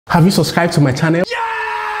Have you subscribed to my channel?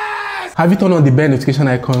 Yes! Have you turned on the bell notification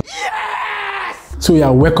icon? Yes! So yeah,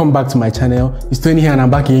 welcome back to my channel. It's Tony here and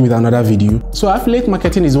I'm back again with another video. So affiliate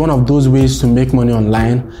marketing is one of those ways to make money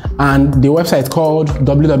online, and the website called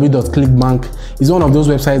www.clickbank is one of those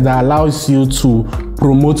websites that allows you to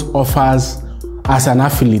promote offers as an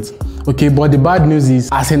affiliate. Okay, but the bad news is,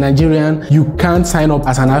 as a Nigerian, you can't sign up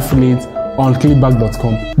as an affiliate on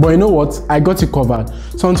clickbank.com. But you know what? I got you covered.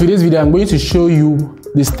 So in today's video, I'm going to show you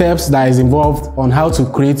the steps that is involved on how to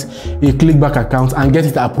create a Clickbank account and get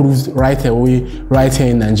it approved right away, right here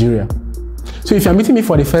in Nigeria. So if you're meeting me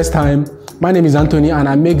for the first time, my name is Anthony and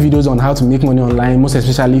I make videos on how to make money online, most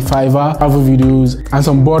especially Fiverr, travel videos, and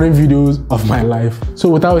some boring videos of my life. So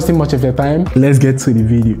without wasting much of your time, let's get to the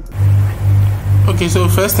video. Okay, so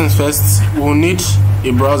first things first, we'll need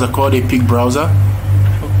a browser called a Epic browser.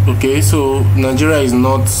 Okay, so Nigeria is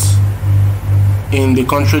not in the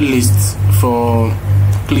country list for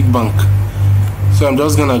Clickbank, so I'm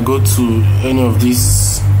just gonna go to any of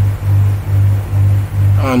these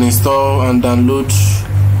and install and download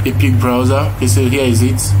Epic browser. Okay, so here is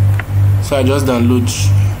it. So I just download.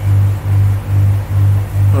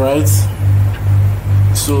 Alright,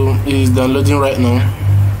 so it's downloading right now.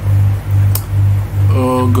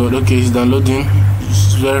 Oh god, okay, it's downloading.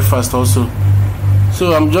 It's very fast also.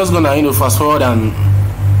 So I'm just gonna fast forward and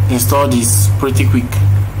install this pretty quick.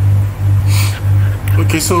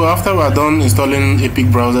 Okay, so after we're done installing Epic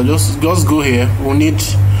browser, just go here. We need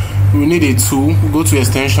a tool. Go to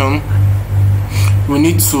extension. We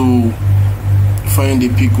need to find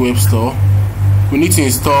Epic web store. We need to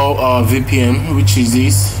install our VPN, which is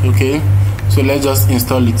this. Okay, so let's just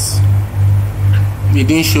install it. It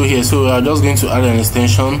didn't show here, so we are just going to add an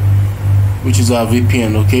extension, which is our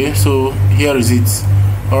VPN. Okay, so here is it.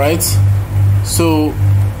 All right, so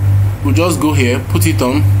we'll just go here, put it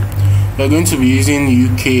on. We're going to be using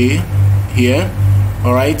UK here.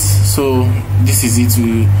 All right, so this is it.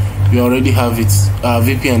 We already have it. Our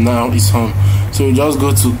VPN now is on, so we just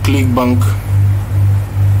go to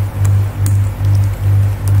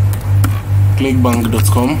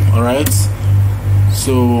clickbank.com. all right,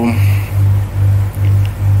 so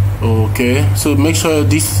okay, so make sure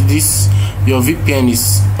this your VPN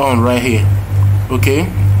is on right here. Okay,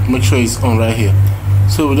 make sure it's on right here.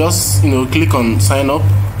 So we just click on sign up.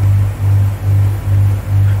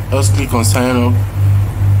 Just click on sign up.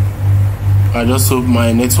 I just hope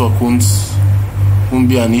my network won't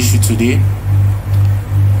be an issue today.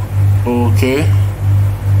 Okay,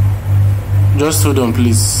 just hold on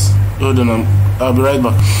please, hold on, I'll be right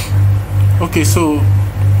back. Okay, so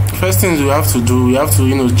first things we have to do, we have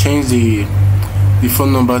to change the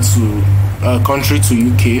phone number to country to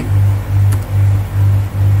UK.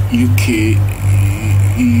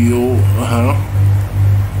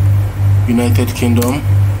 United Kingdom.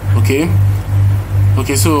 Okay,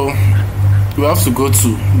 so we have to go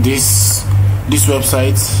to this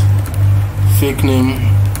website, fake name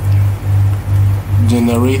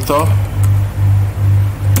generator.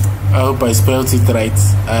 I hope I spelled it right.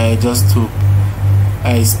 I just hope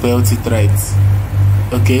I spelled it right.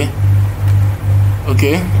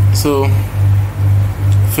 Okay, so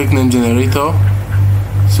fake name generator.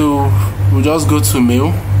 So we just go to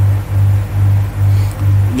mail.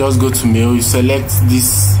 You select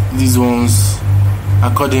these ones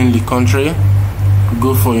accordingly. Country,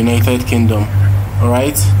 go for United Kingdom. All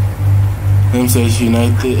right, name says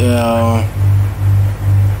United.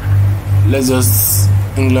 Let's just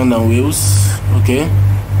England and Wales. Okay,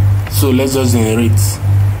 so let's just generate.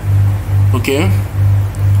 Okay,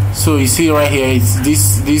 so you see right here, it's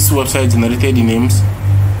this website generated the names.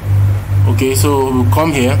 Okay, so we'll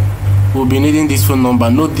come here. We'll be needing this phone number.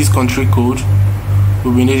 Note this country code.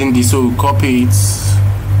 We'll be needing this, so we'll copy it.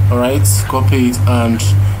 All right, copy it and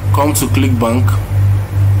come to Clickbank.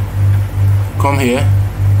 Come here.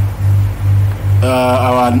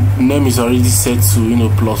 Our name is already set to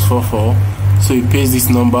 +44. So you paste this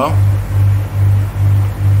number.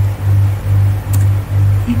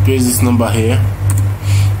 You paste this number here.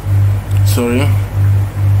 Sorry.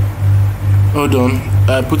 Hold on.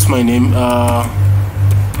 I put my name.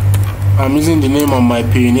 I'm using the name on my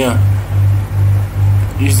Payoneer.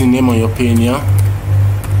 Use the name on your Payoneer.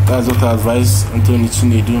 That's what I advise. Anthony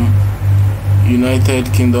Chinedum,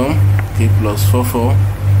 United Kingdom. Okay, +44.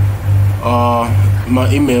 My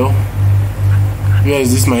email. Where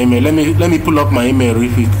is this? My email. Let me pull up my email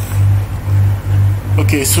real quick.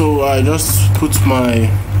 Okay, so I just put my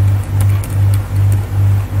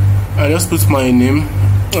name,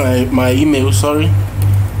 my email. Sorry.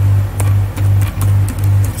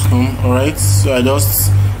 All right, so I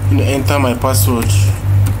just enter my password.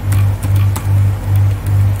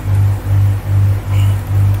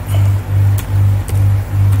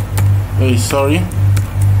 Wait, sorry.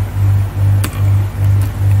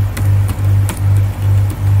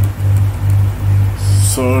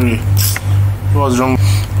 Sorry, what's wrong?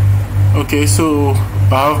 Okay, so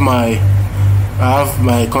I have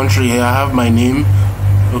my country here. I have my name.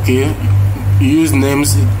 Okay, you use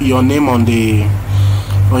your name on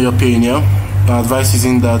your Payoneer. The advice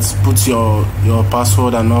isn't that put your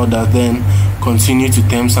password and all that, then continue to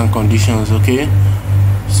terms and conditions. Okay,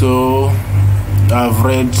 so I've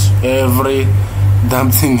read every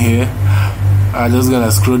damn thing here. I'm just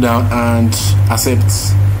gonna scroll down and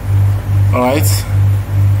accept. All right,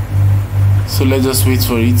 so let's just wait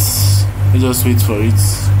for it. Let's just wait for it.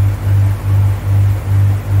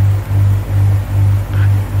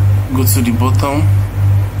 Go to the bottom,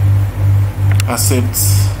 accept.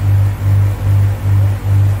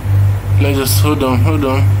 Let's just hold on.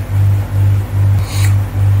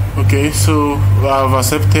 Okay, so I've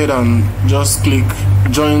accepted and just click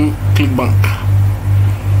join Clickbank.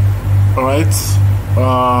 All right,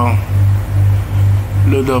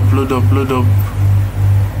 load up.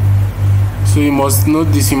 So you must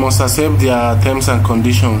note this, you must accept their terms and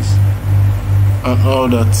conditions and all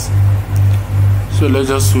that. So let's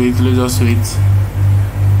just wait.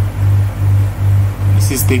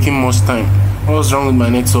 This is taking much time. What's wrong with my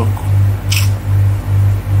network?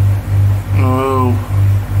 Oh.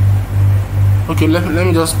 Okay, let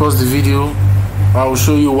me just pause the video. I will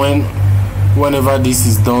show you whenever this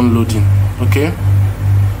is done loading.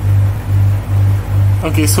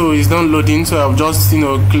 Okay, so it's done loading. So I've just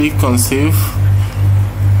click on save.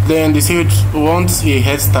 Then they said once a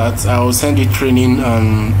head start, I will send you training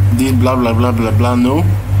and this blah blah blah blah blah. No,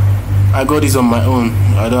 I got this on my own.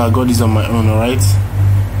 I got this on my own. All right,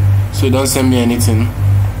 so don't send me anything.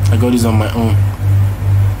 I got this on my own.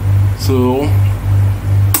 So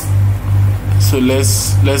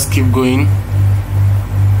let's keep going.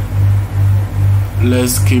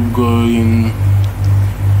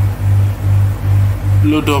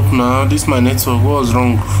 Load up now. This is my network. What was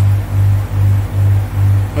wrong?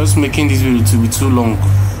 I was making this video to be too long.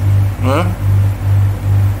 Huh?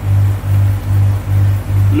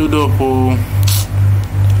 Load up. Oh.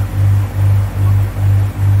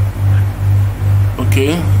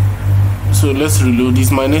 Okay. So let's reload. This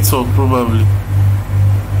is my network probably.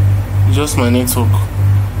 Just my network.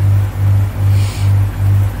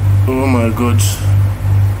 Oh my god.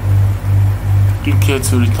 Click here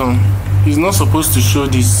to return. It's not supposed to show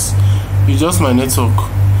this. It's just my network.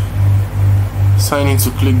 Sign into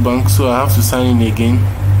Clickbank, so I have to sign in again.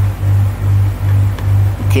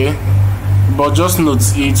 Okay, but just note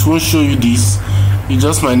it won't show you this. It's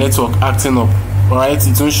just my network acting up. Alright,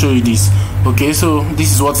 it won't show you this. Okay, so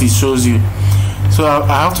this is what it shows you. So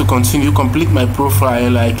I have to complete my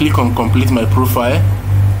profile. I click on complete my profile.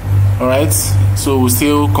 Alright, so we'll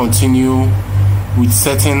still continue with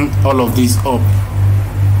setting all of this up.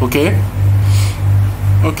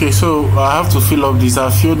 Okay, so I have to fill up this. I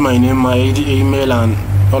filled my name, my email and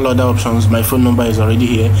all other options. My phone number is already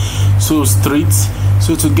here. So street.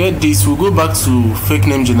 So to get this, we'll go back to fake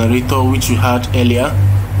name generator which we had earlier.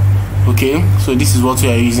 Okay, so this is what we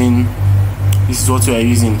are using.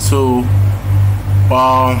 So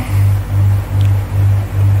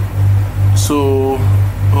so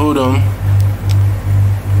hold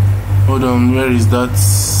on, where is that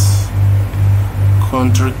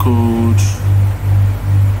country code?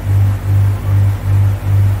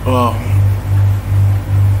 Oh,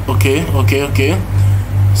 okay.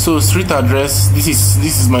 So street address, this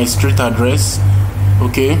is my street address.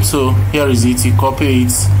 Okay, so here is it. You copy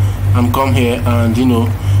it and come here and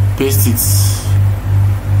paste it.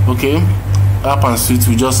 Okay, app and suite,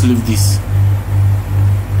 we just leave this.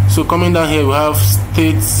 So coming down here we have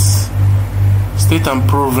state and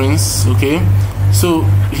province. Okay, so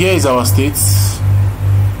here is our state.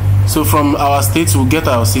 So from our state we'll get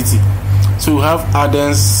our city. So we have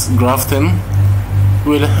Adens, Grafton.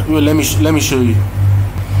 Well, let me show you.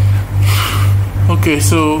 Okay,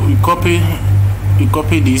 so you copy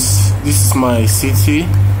this. This is my city.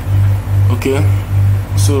 Okay,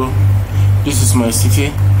 so this is my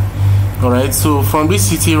city. All right, so from this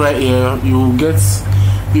city right here, you get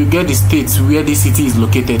the state where this city is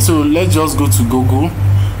located. So let's just go to Google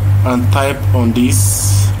and type on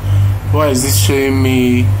this. Why is this showing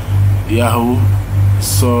me Yahoo?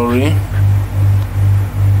 Sorry.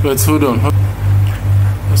 Wait, hold on.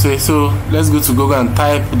 Okay, so let's go to Google and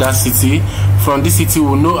type that city. From this city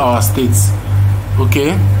we'll know our state.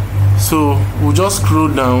 Okay, so we'll just scroll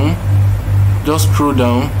down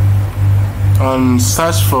and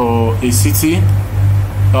search for a city,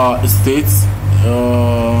 a state,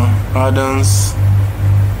 Adams.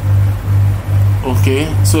 Okay,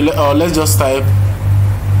 so let's just type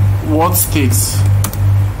what state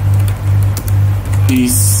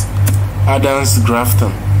is Adams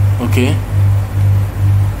Grafton. Okay,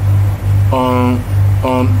 on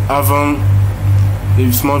Avon,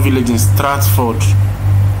 a small village in Stratford.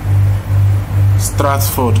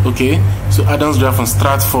 Okay, so Adams Grafton,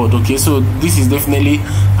 Stratford. Okay, so this is definitely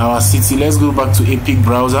our city. Let's go back to Epic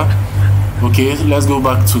browser. Okay, let's go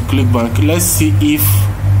back to Clickbank. Let's see if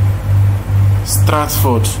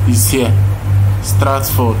Stratford is here.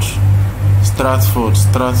 Stratford.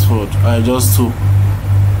 I just saw.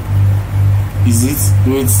 Is it?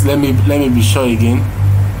 Wait, let me be sure again.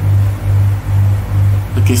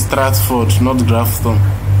 Okay, Stratford, not Grafton.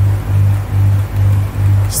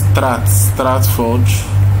 Stratford.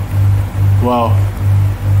 Wow.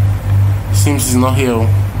 Seems it's not here.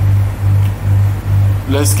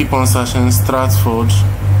 Let's keep on searching. Stratford.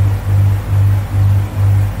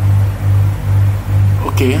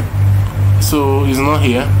 Okay, so it's not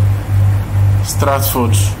here.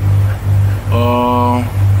 Stratford.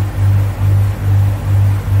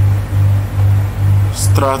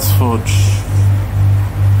 Stratford.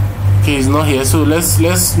 Okay, it's not here. So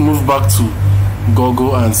let's move back to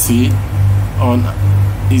Google and see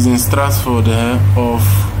is in Stratford of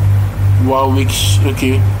Warwickshire.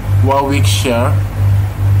 Okay, Warwickshire.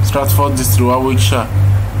 Stratford district, Warwickshire.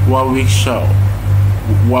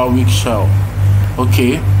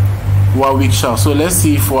 Okay, Warwickshire. So let's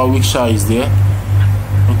see if Warwickshire is there.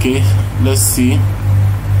 Okay, let's see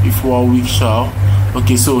if Warwickshire.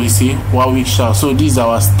 Okay, so you see Warwickshire. So these are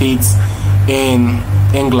our states in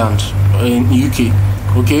England, in UK.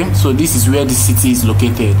 Okay, so this is where the city is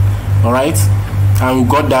located. All right, and we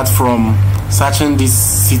got that from searching this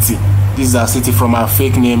city. This is our city from our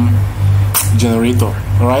fake name generator.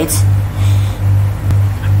 All right.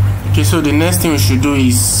 Okay, so the next thing we should do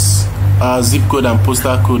is our zip code and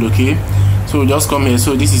postal code. Okay, so we just come here.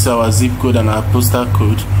 So this is our zip code and our postal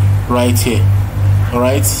code right here. All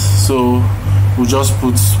right, so we just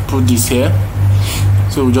put this here.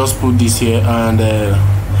 So we just put this here, and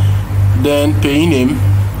then pay name,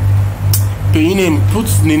 put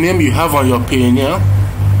the name you have on your Payoneer.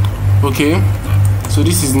 Okay, so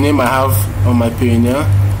this is the name I have on my Payoneer,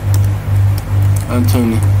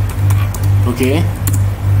 Anthony. Okay,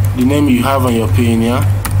 the name you have on your Payoneer.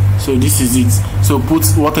 So this is it. So put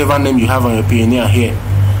whatever name you have on your Payoneer here.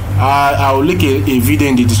 I will link a video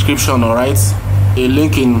in the description. All right, a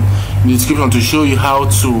link in the description to show you how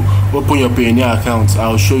to open your Payoneer account.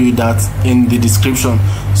 I'll show you that in the description.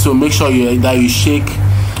 So make sure that you shake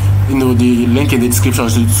the link in the description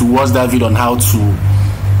to watch that video on how to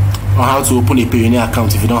open a Payoneer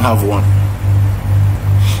account if you don't have one.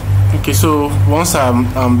 Okay, so once I'm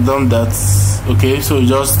done that, okay, so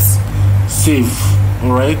just save.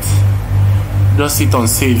 All right, just hit on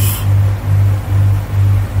save.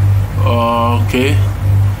 Okay,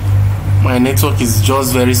 my network is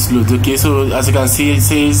just very slow. Okay, so as you can see, it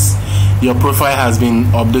says your profile has been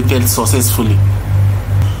updated successfully.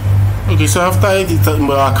 Okay, so after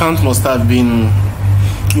my account must have been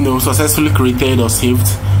successfully created or saved.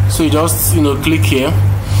 So you just click here.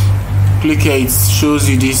 It shows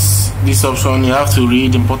you this option. You have to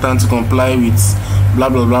read important to comply with blah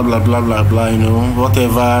blah blah blah blah blah blah,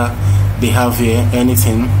 whatever they have here,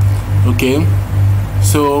 anything. Okay,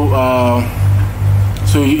 so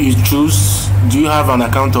you choose, do you have an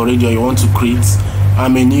account already or you want to create?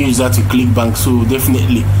 I'm a new user to Clickbank, so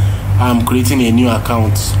definitely I'm creating a new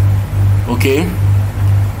account. Okay,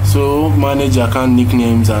 so manage account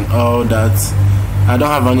nicknames and all that. I don't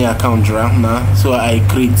have any account right now, so I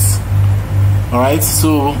create. All right,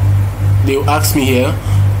 so they will ask me here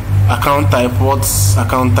account type. What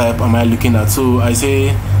account type am I looking at? So I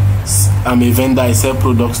say I'm a vendor, I sell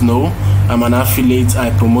products. No, I'm an affiliate,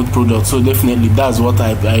 I promote products. So definitely that's what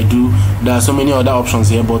I do. There are so many other options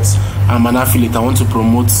here, but I'm an affiliate, I want to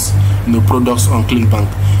promote products on Clickbank.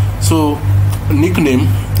 So nickname,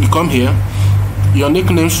 you come here, your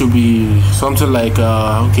nickname should be something like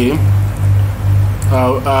okay,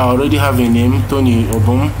 I already have a name, Tony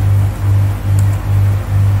Obum.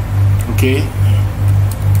 Okay,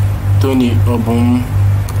 Tony Obum.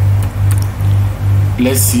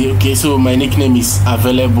 Let's see. Okay, so my nickname is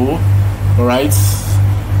available. All right,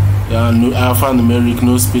 no alphanumeric,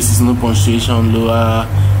 no spaces, no punctuation, lower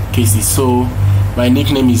cases. So my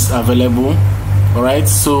nickname is available. All right,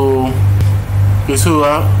 so okay, so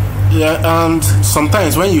yeah, and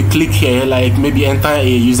sometimes when you click here, like maybe enter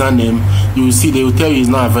a username, you will see they will tell you it's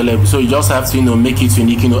not available. So you just have to make it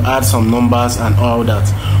unique, add some numbers and all that.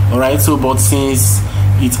 All right, so but since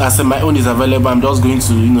it's as my own is available, I'm just going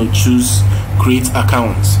to choose create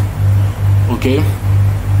account. Okay,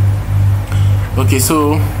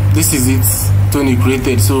 so this is it. Tony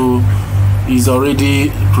created, so it's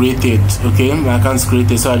already created. Okay, my account's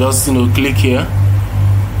created, so I just click here.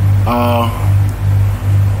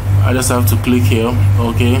 I just have to click here.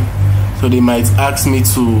 Okay, so they might ask me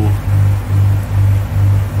to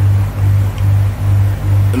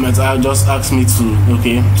just ask me to.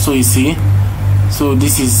 Okay, so you see, so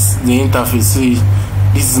this is the interface. See,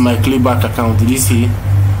 this is my Clickbank account. This here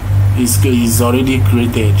is already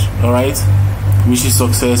created. All right, wish you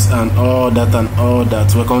success and all that and all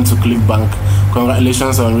that. Welcome to Clickbank.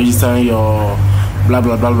 Congratulations on registering your blah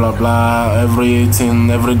blah blah blah blah, everything,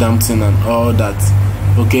 every damn thing and all that.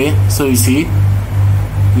 Okay, so you see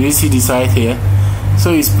this right here.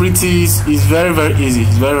 So it's very easy. It's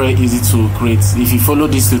very easy to create if you follow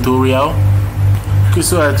this tutorial. Okay,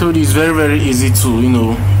 so I told you it's very easy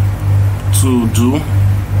to to do.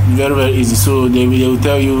 Very easy. So they will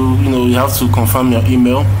tell you you have to confirm your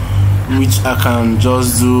email, which I can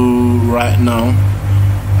just do right now.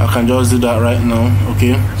 I can just do that right now.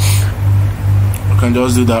 Okay, I can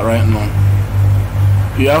just do that right now.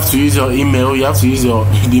 You have to use your email. You have to use the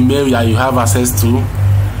email that you have access to.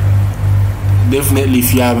 Definitely,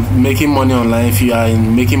 if you are making money online, if you are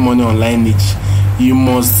making money online niche, you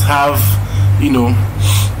must have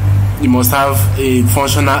you must have a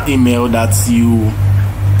functional email that you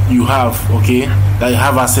have, okay, that you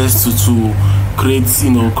have access to create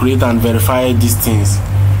create and verify these things.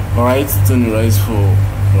 All right, Tony writes for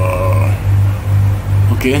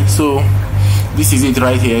okay, so this is it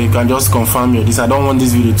right here. You can just confirm this. I don't want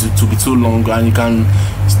this video to be too long, and you can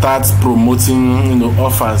start promoting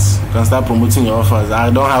offers. You can start promoting your offers. I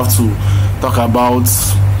don't have to talk about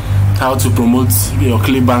how to promote your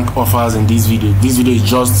Clickbank offers in this video. This video is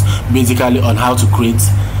just basically on how to create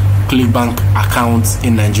Clickbank accounts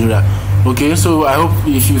in Nigeria. Okay, so I hope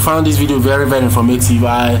if you found this video very informative,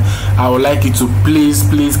 I would like you to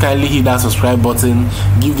please kindly hit that subscribe button,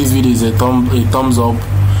 give this video a thumbs up,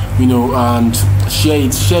 and share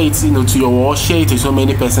it to your wall, share it to so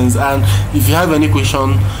many persons. And if you have any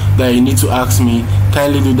question that you need to ask me,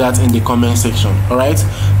 kindly do that in the comment section. All right,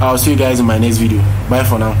 I'll see you guys in my next video. Bye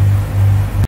for now.